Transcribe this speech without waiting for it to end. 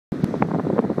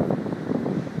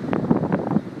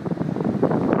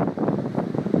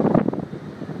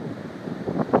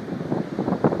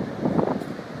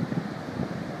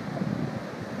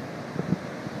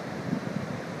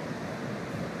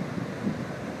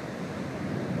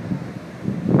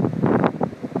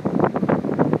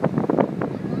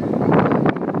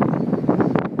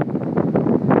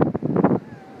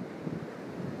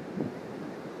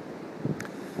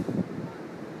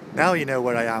Now you know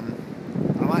where I am.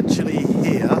 I'm actually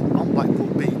here on Blackpool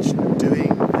Beach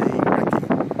doing a recce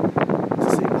to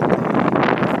see what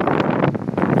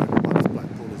the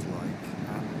Blackpool is like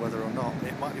and whether or not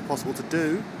it might be possible to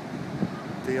do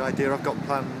the idea I've got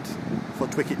planned for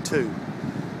Twicket 2,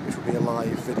 which will be a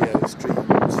live video streamed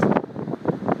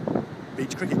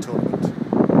beach cricket tournament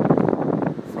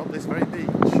from this very beach.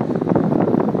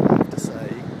 I have to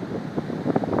say,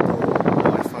 the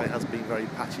Wi-Fi has been very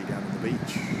patchy down on the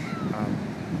beach.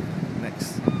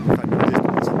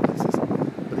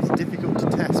 But it's difficult to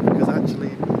test because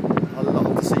actually a lot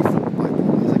of the seafront of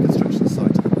Blackpool is a construction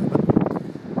site at the moment.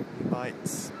 You might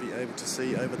be able to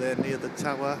see over there near the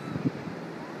tower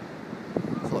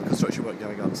there's a lot of construction work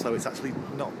going on, so it's actually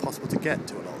not possible to get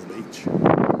to a lot of the beach. You can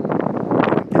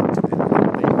get to it, but it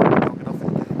would be long enough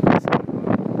all day. So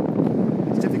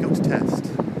it's difficult to test.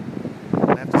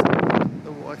 And I have to say,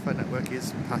 the Wi-Fi network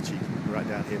is patchy right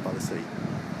down here by the sea.